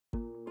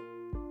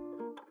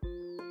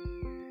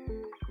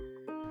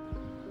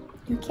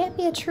You can't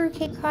be a true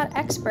Cape Cod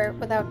expert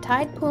without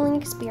tide pooling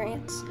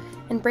experience,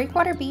 and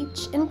Breakwater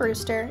Beach in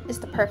Brewster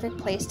is the perfect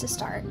place to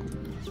start.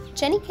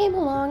 Jenny came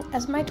along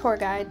as my tour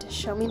guide to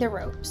show me the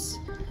ropes.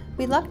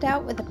 We lucked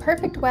out with the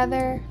perfect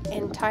weather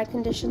and tide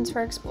conditions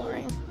for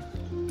exploring.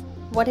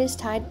 What is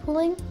tide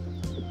pooling?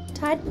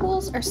 Tide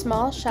pools are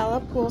small, shallow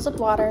pools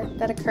of water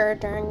that occur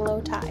during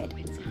low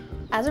tide.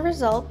 As a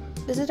result,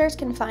 visitors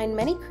can find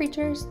many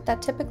creatures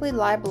that typically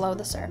lie below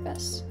the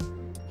surface.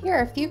 Here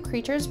are a few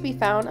creatures we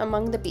found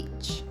among the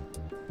beach.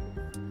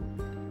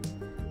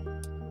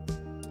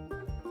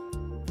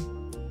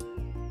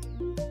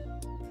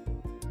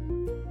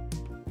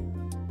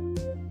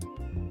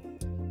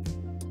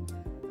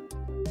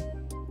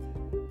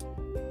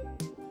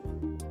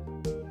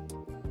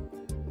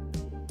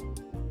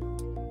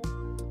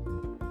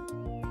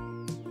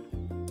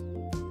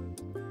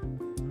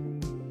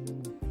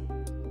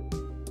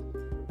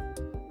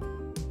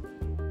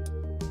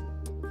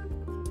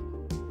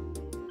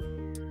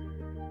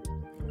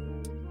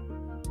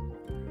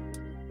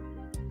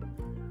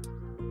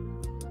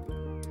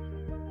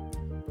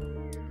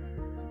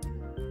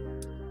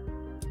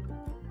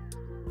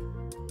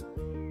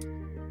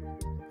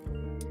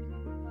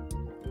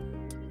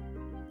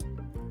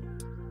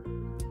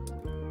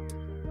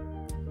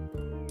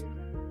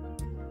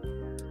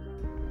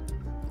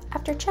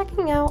 After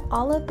checking out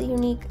all of the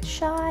unique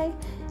shy,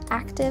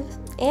 active,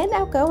 and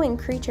outgoing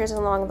creatures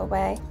along the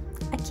way,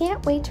 I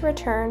can't wait to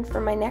return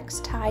for my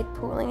next tide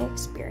pooling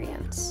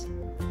experience.